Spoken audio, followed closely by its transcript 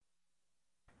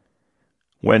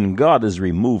When God is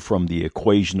removed from the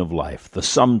equation of life, the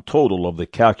sum total of the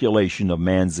calculation of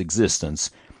man's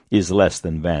existence is less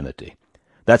than vanity.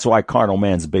 That's why carnal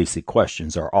man's basic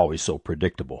questions are always so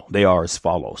predictable. They are as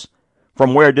follows.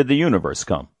 From where did the universe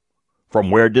come? From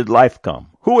where did life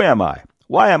come? Who am I?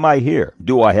 Why am I here?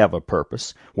 Do I have a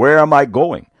purpose? Where am I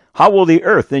going? How will the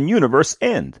earth and universe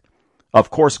end? Of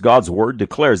course, God's Word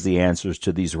declares the answers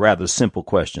to these rather simple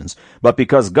questions, but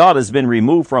because God has been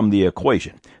removed from the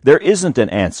equation, there isn't an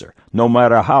answer, no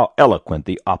matter how eloquent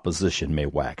the opposition may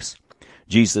wax.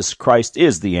 Jesus Christ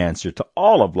is the answer to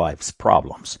all of life's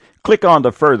problems. Click on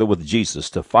to Further with Jesus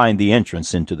to find the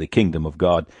entrance into the kingdom of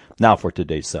God. Now for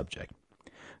today's subject.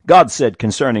 God said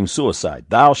concerning suicide,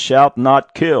 "Thou shalt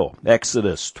not kill,"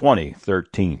 Exodus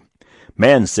 20:13.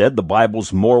 Man said the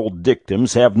Bible's moral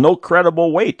dictums have no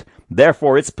credible weight.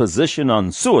 Therefore, its position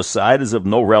on suicide is of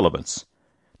no relevance.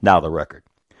 Now the record.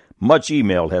 Much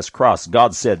email has crossed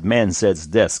God said, man said's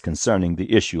desk concerning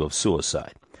the issue of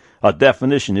suicide. A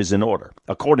definition is in order.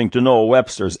 According to Noah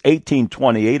Webster's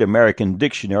 1828 American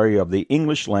Dictionary of the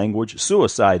English Language,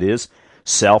 suicide is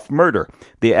self-murder,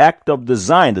 the act of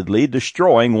designedly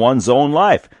destroying one's own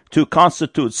life. To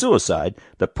constitute suicide,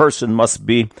 the person must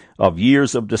be of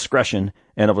years of discretion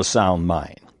and of a sound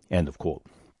mind. End of quote.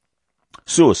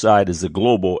 Suicide is a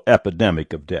global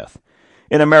epidemic of death.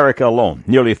 In America alone,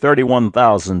 nearly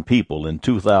 31,000 people in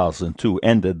 2002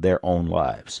 ended their own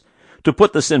lives. To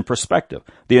put this in perspective,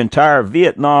 the entire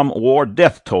Vietnam War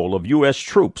death toll of U.S.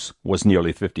 troops was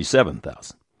nearly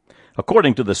 57,000.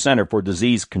 According to the Center for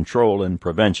Disease Control and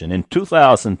Prevention, in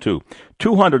 2002,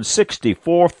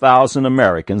 264,000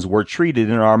 Americans were treated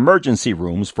in our emergency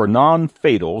rooms for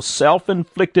non-fatal,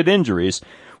 self-inflicted injuries,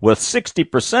 with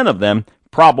 60% of them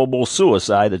probable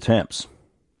suicide attempts.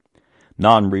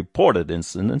 Non-reported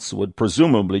incidents would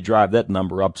presumably drive that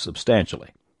number up substantially.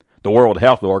 The World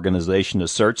Health Organization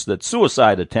asserts that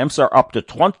suicide attempts are up to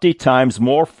 20 times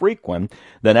more frequent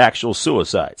than actual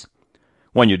suicides.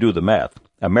 When you do the math,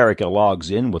 America logs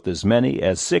in with as many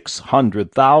as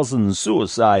 600,000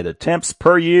 suicide attempts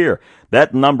per year.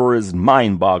 That number is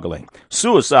mind-boggling.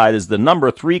 Suicide is the number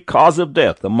 3 cause of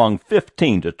death among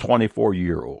 15 to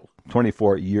 24-year-olds.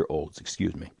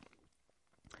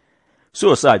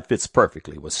 Suicide fits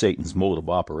perfectly with Satan's mode of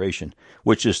operation,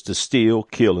 which is to steal,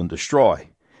 kill, and destroy.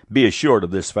 Be assured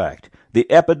of this fact.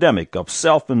 The epidemic of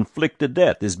self-inflicted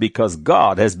death is because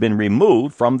God has been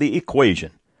removed from the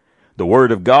equation. The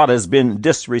Word of God has been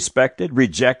disrespected,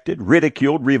 rejected,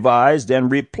 ridiculed, revised,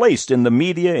 and replaced in the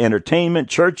media, entertainment,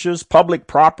 churches, public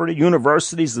property,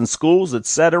 universities, and schools,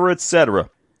 etc., etc.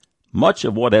 Much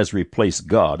of what has replaced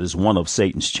God is one of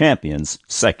Satan's champions,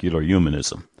 secular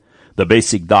humanism. The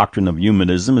basic doctrine of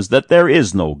humanism is that there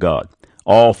is no God.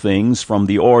 All things, from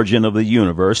the origin of the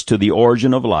universe to the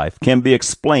origin of life, can be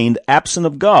explained absent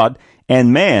of God,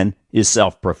 and man is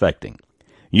self-perfecting.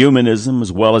 Humanism,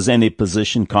 as well as any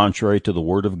position contrary to the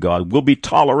Word of God, will be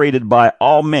tolerated by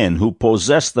all men who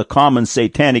possess the common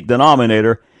satanic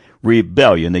denominator,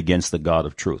 rebellion against the God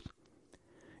of truth.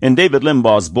 In David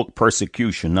Limbaugh's book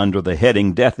Persecution, under the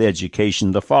heading Death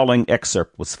Education, the following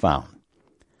excerpt was found.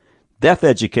 Death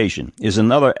education is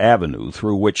another avenue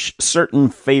through which certain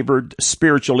favored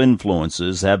spiritual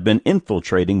influences have been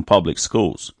infiltrating public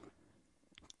schools.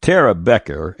 Tara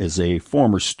Becker is a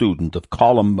former student of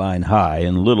Columbine High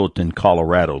in Littleton,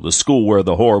 Colorado, the school where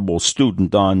the horrible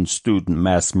student-on-student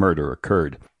mass murder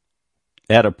occurred.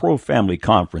 At a pro-family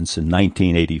conference in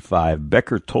 1985,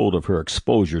 Becker told of her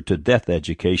exposure to death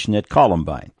education at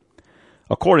Columbine.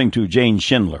 According to Jane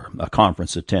Schindler, a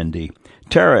conference attendee,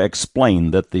 Tara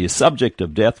explained that the subject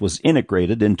of death was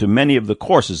integrated into many of the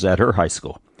courses at her high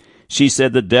school. She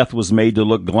said that death was made to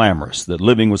look glamorous, that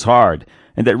living was hard,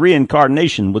 and that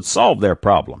reincarnation would solve their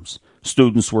problems.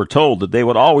 Students were told that they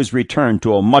would always return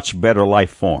to a much better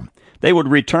life form. They would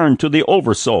return to the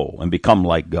oversoul and become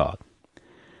like God.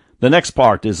 The next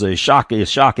part is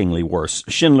shockingly worse.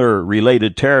 Schindler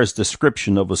related Tara's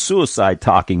description of a suicide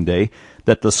talking day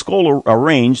that the school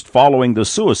arranged following the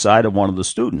suicide of one of the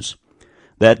students.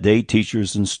 That day,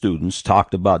 teachers and students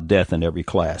talked about death in every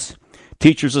class.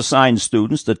 Teachers assigned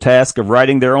students the task of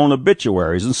writing their own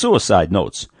obituaries and suicide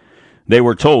notes. They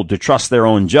were told to trust their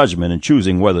own judgment in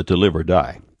choosing whether to live or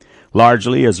die.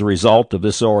 Largely as a result of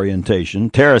this orientation,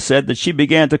 Tara said that she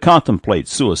began to contemplate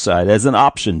suicide as an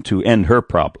option to end her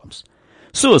problems.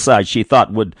 Suicide, she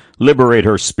thought, would liberate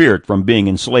her spirit from being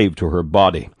enslaved to her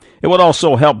body. It would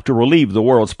also help to relieve the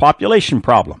world's population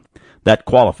problem. That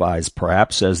qualifies,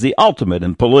 perhaps, as the ultimate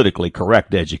and politically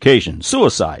correct education,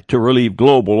 suicide, to relieve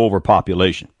global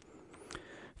overpopulation.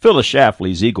 Phyllis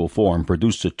Schlafly's Eagle Forum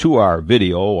produced a 2-hour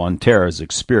video on Tara's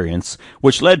experience,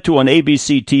 which led to an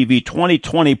ABC TV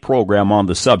 2020 program on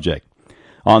the subject.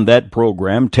 On that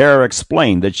program, Tara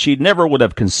explained that she never would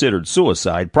have considered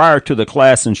suicide prior to the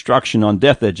class instruction on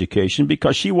death education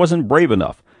because she wasn't brave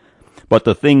enough. But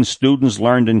the things students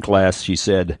learned in class, she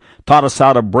said, taught us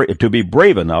how to be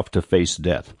brave enough to face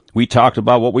death. We talked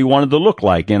about what we wanted to look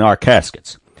like in our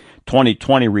caskets.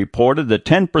 2020 reported that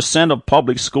 10% of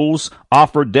public schools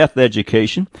offer death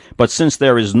education, but since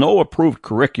there is no approved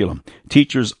curriculum,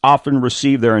 teachers often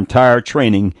receive their entire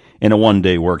training in a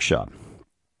one-day workshop.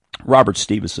 Robert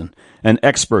Stevenson, an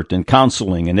expert in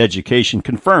counseling and education,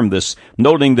 confirmed this,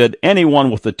 noting that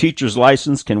anyone with a teacher's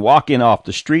license can walk in off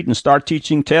the street and start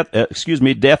teaching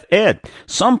death ed.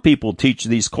 Some people teach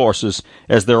these courses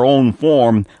as their own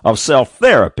form of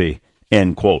self-therapy,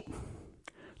 end quote.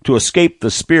 To escape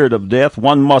the spirit of death,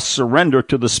 one must surrender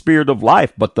to the spirit of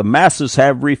life, but the masses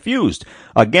have refused.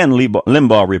 Again,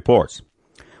 Limbaugh reports.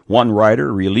 One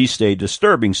writer released a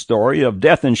disturbing story of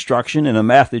death instruction in a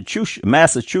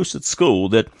Massachusetts school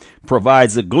that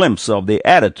provides a glimpse of the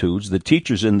attitudes the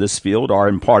teachers in this field are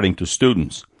imparting to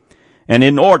students. An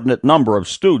inordinate number of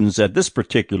students at this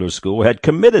particular school had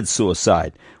committed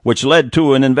suicide, which led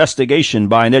to an investigation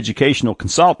by an educational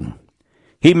consultant.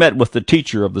 He met with the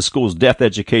teacher of the school's death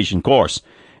education course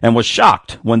and was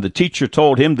shocked when the teacher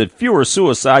told him that fewer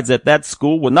suicides at that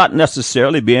school would not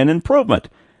necessarily be an improvement.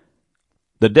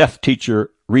 The death teacher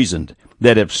reasoned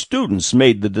that if students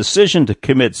made the decision to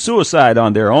commit suicide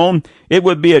on their own, it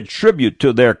would be a tribute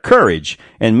to their courage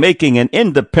in making an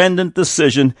independent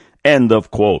decision, end of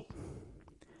quote.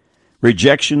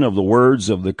 Rejection of the words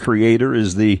of the Creator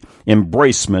is the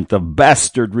embracement of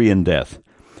bastardry and death.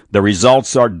 The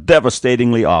results are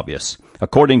devastatingly obvious.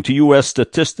 According to U.S.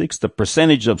 statistics, the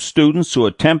percentage of students who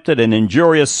attempted an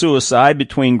injurious suicide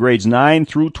between grades 9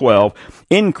 through 12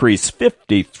 increased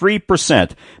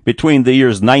 53% between the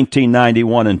years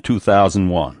 1991 and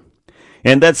 2001.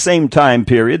 In that same time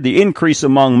period, the increase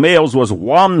among males was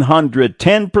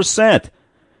 110%.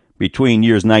 Between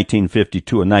years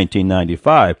 1952 and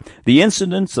 1995, the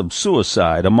incidence of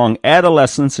suicide among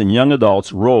adolescents and young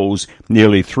adults rose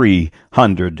nearly 300%.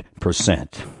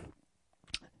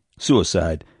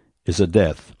 Suicide is a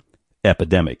death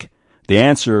epidemic. The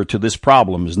answer to this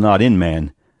problem is not in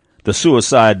man. The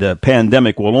suicide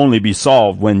pandemic will only be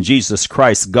solved when Jesus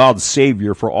Christ, God's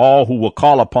Savior for all who will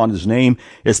call upon His name,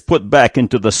 is put back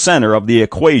into the center of the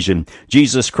equation.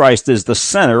 Jesus Christ is the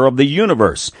center of the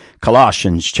universe.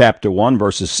 Colossians chapter 1,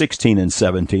 verses 16 and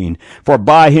 17. For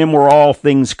by Him were all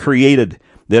things created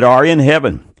that are in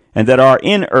heaven and that are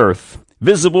in earth,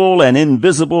 visible and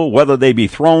invisible, whether they be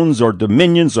thrones or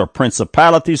dominions or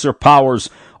principalities or powers.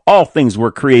 All things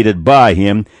were created by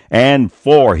Him and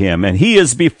for Him, and He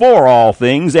is before all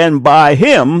things, and by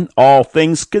Him all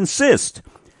things consist.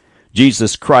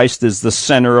 Jesus Christ is the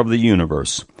center of the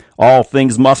universe. All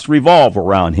things must revolve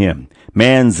around Him.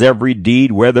 Man's every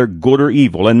deed, whether good or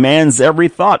evil, and man's every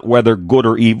thought, whether good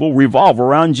or evil, revolve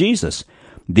around Jesus.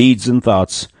 Deeds and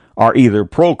thoughts are either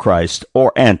pro-Christ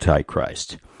or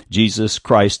anti-Christ. Jesus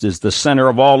Christ is the center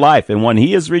of all life, and when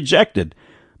He is rejected,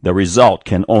 the result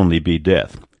can only be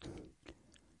death.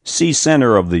 See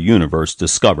Center of the Universe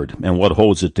Discovered and what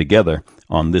holds it together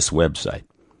on this website.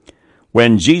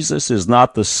 When Jesus is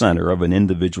not the center of an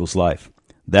individual's life,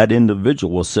 that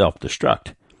individual will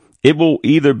self-destruct. It will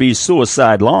either be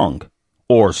suicide long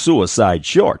or suicide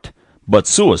short, but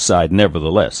suicide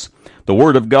nevertheless. The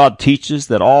Word of God teaches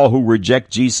that all who reject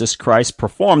Jesus Christ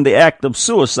perform the act of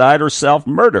suicide or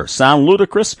self-murder. Sound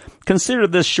ludicrous? Consider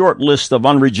this short list of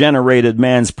unregenerated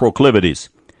man's proclivities.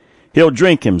 He'll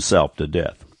drink himself to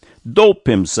death, dope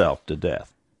himself to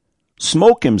death,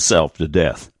 smoke himself to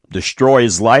death, destroy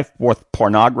his life with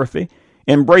pornography,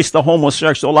 embrace the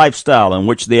homosexual lifestyle in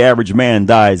which the average man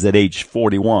dies at age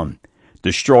 41,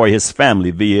 destroy his family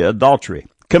via adultery,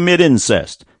 commit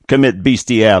incest, commit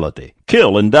bestiality,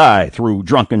 kill and die through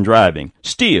drunken driving,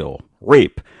 steal,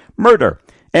 rape, murder,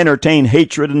 entertain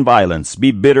hatred and violence, be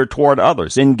bitter toward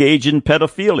others, engage in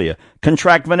pedophilia,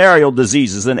 contract venereal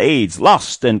diseases and AIDS,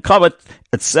 lust and covet,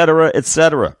 etc.,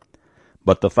 etc.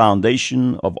 But the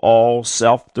foundation of all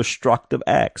self-destructive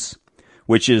acts,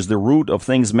 which is the root of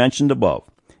things mentioned above,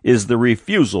 is the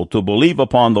refusal to believe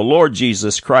upon the Lord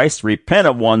Jesus Christ, repent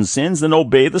of one's sins, and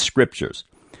obey the Scriptures.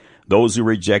 Those who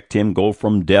reject Him go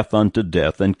from death unto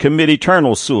death and commit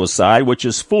eternal suicide, which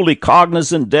is fully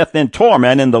cognizant death and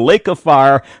torment in the lake of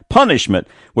fire, punishment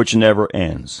which never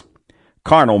ends.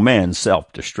 Carnal man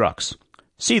self-destructs.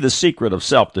 See The Secret of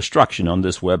Self-Destruction on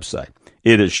this website.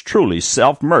 It is truly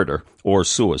self-murder or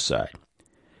suicide.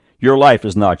 Your life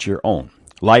is not your own.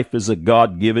 Life is a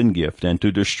God-given gift, and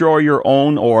to destroy your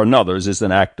own or another's is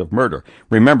an act of murder.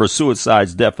 Remember,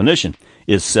 suicide's definition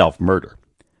is self-murder.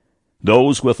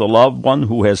 Those with a loved one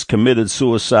who has committed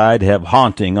suicide have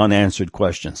haunting, unanswered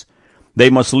questions.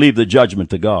 They must leave the judgment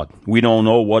to God. We don't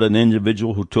know what an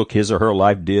individual who took his or her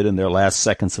life did in their last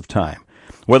seconds of time.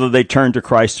 Whether they turned to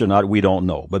Christ or not, we don't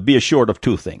know. But be assured of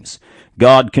two things.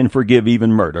 God can forgive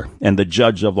even murder, and the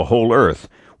judge of the whole earth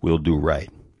will do right.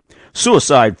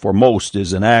 Suicide for most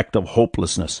is an act of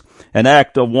hopelessness, an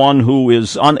act of one who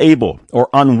is unable or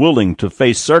unwilling to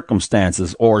face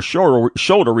circumstances or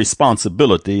shoulder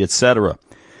responsibility, etc.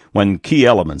 When key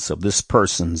elements of this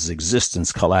person's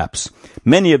existence collapse,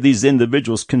 many of these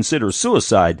individuals consider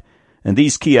suicide, and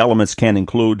these key elements can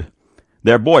include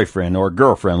their boyfriend or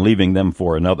girlfriend leaving them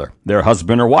for another, their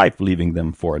husband or wife leaving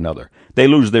them for another. They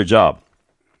lose their job.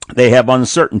 They have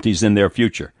uncertainties in their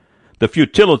future. The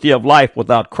futility of life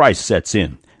without Christ sets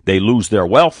in. They lose their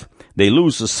wealth. They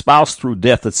lose a spouse through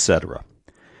death, etc.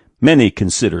 Many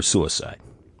consider suicide.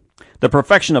 The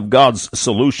perfection of God's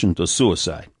solution to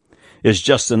suicide is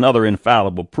just another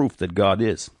infallible proof that God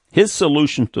is. His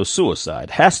solution to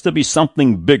suicide has to be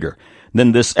something bigger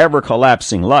than this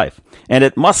ever-collapsing life, and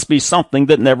it must be something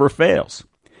that never fails.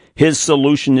 His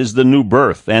solution is the new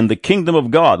birth and the kingdom of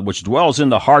God, which dwells in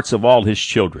the hearts of all his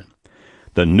children.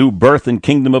 The new birth and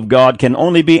kingdom of God can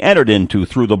only be entered into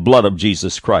through the blood of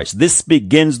Jesus Christ. This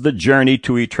begins the journey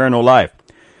to eternal life.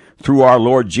 Through our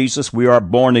Lord Jesus, we are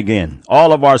born again.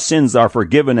 All of our sins are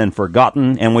forgiven and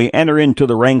forgotten, and we enter into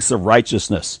the ranks of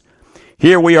righteousness.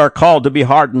 Here we are called to be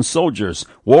hardened soldiers,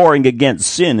 warring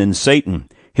against sin and Satan.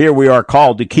 Here we are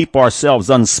called to keep ourselves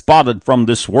unspotted from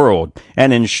this world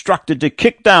and instructed to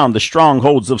kick down the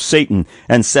strongholds of Satan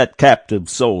and set captive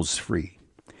souls free.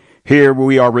 Here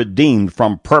we are redeemed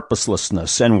from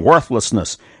purposelessness and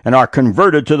worthlessness and are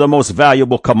converted to the most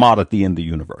valuable commodity in the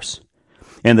universe.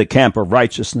 In the camp of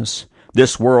righteousness,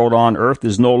 this world on earth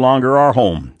is no longer our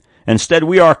home. Instead,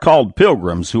 we are called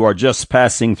pilgrims who are just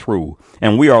passing through,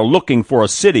 and we are looking for a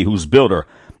city whose builder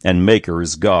and maker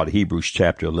is God. Hebrews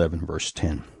chapter 11, verse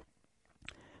 10.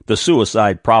 The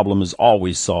suicide problem is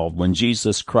always solved when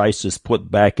Jesus Christ is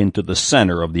put back into the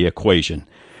center of the equation.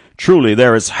 Truly,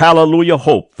 there is hallelujah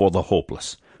hope for the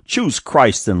hopeless. Choose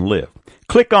Christ and live.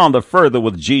 Click on the Further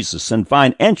with Jesus and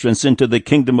find entrance into the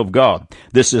kingdom of God.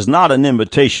 This is not an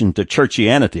invitation to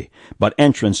churchianity, but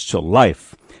entrance to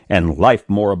life, and life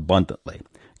more abundantly.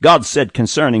 God said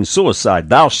concerning suicide,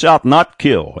 "Thou shalt not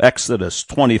kill," Exodus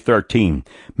 20:13.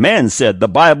 Man said the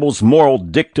Bible's moral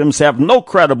dictums have no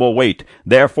credible weight,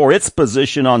 therefore its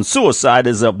position on suicide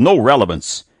is of no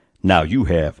relevance. Now you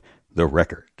have the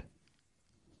record.